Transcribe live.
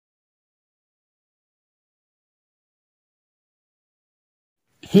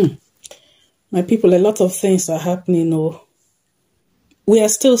My people, a lot of things are happening. Oh, we are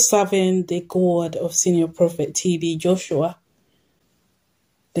still serving the God of Senior Prophet TB Joshua,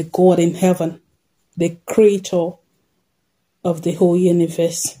 the God in heaven, the creator of the whole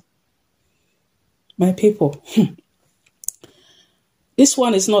universe. My people, this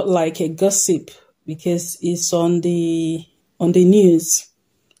one is not like a gossip because it's on the news.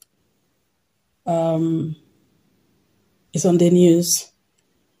 It's on the news.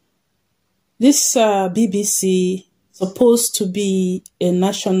 This BBC supposed to be a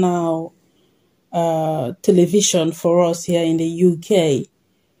national television for us here in the UK.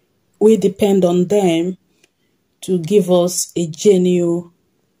 We depend on them to give us a genuine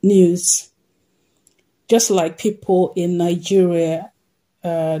news. Just like people in Nigeria,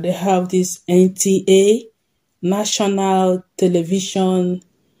 they have this NTA, National Television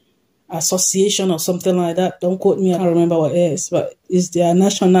Association or something like that. Don't quote me, I can't remember what it is, but it's their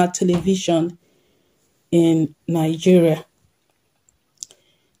national television in Nigeria.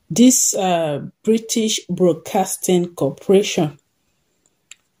 This British Broadcasting Corporation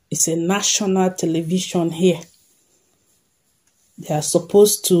is a national television here. They are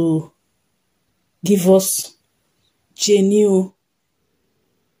supposed to give us genuine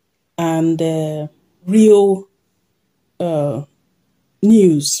and real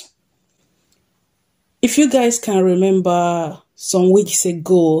news. If you guys can remember some weeks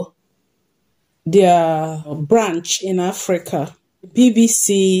ago, their branch in Africa,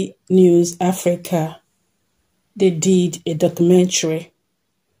 BBC News Africa, they did a documentary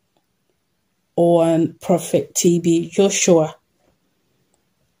on Prophet TB Joshua.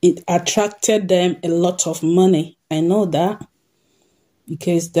 It attracted them a lot of money. I know that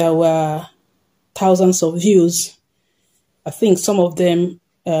because there were thousands of views. I think some of them,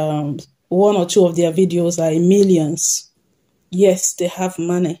 one or two of their videos are in millions. Yes, they have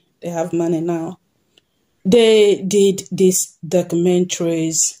money. They have money now. They did these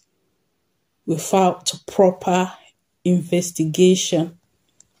documentaries without proper investigation.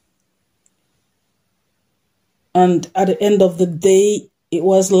 And at the end of the day, it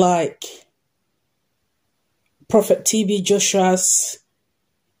was like Prophet TB Joshua's,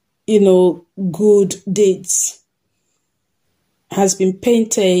 good deeds has been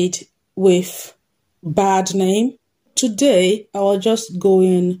painted with bad name. Today, I was just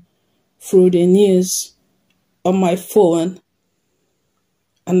going through the news on my phone,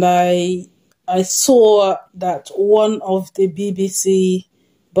 and I saw that one of the BBC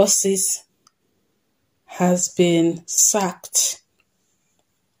bosses has been sacked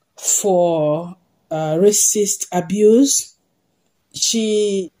for racist abuse.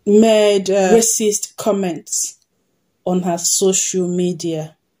 She made racist comments on her social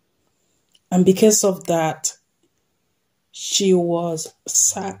media, and because of that, she was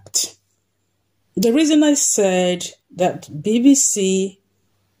sacked. The reason I said that BBC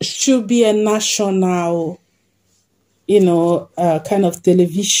should be a national, kind of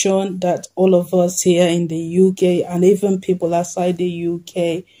television that all of us here in the UK and even people outside the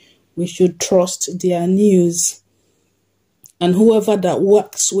UK, we should trust their news. And whoever that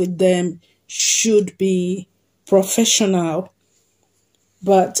works with them should be professional.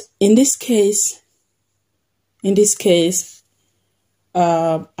 But in this case,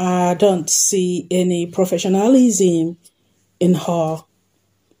 I don't see any professionalism in her.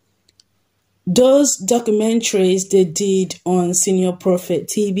 Those documentaries they did on Senior Prophet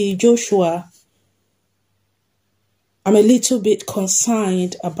TB Joshua, I'm a little bit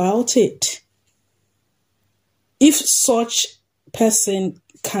concerned about it. If such person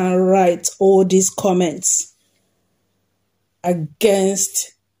can write all these comments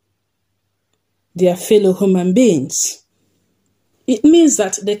against their fellow human beings, it means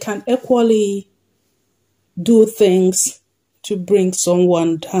that they can equally do things to bring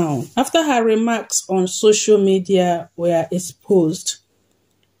someone down. After her remarks on social media were exposed,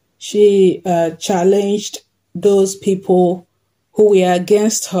 she challenged those people who were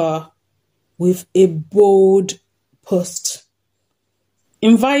against her with a bold post,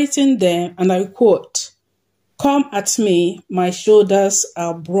 inviting them, and I quote, "Come at me, my shoulders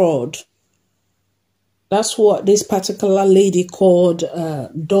are broad." That's what this particular lady called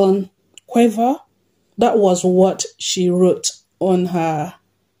Dawn Quiver. That was what she wrote on her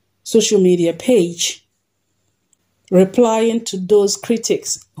social media page, replying to those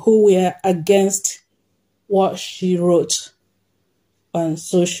critics who were against what she wrote on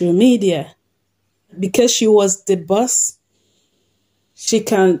social media. Because she was the boss, she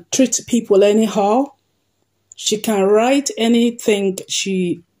can treat people anyhow. She can write anything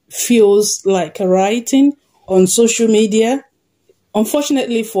she feels like writing on social media.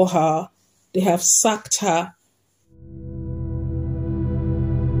 Unfortunately for her, they have sacked her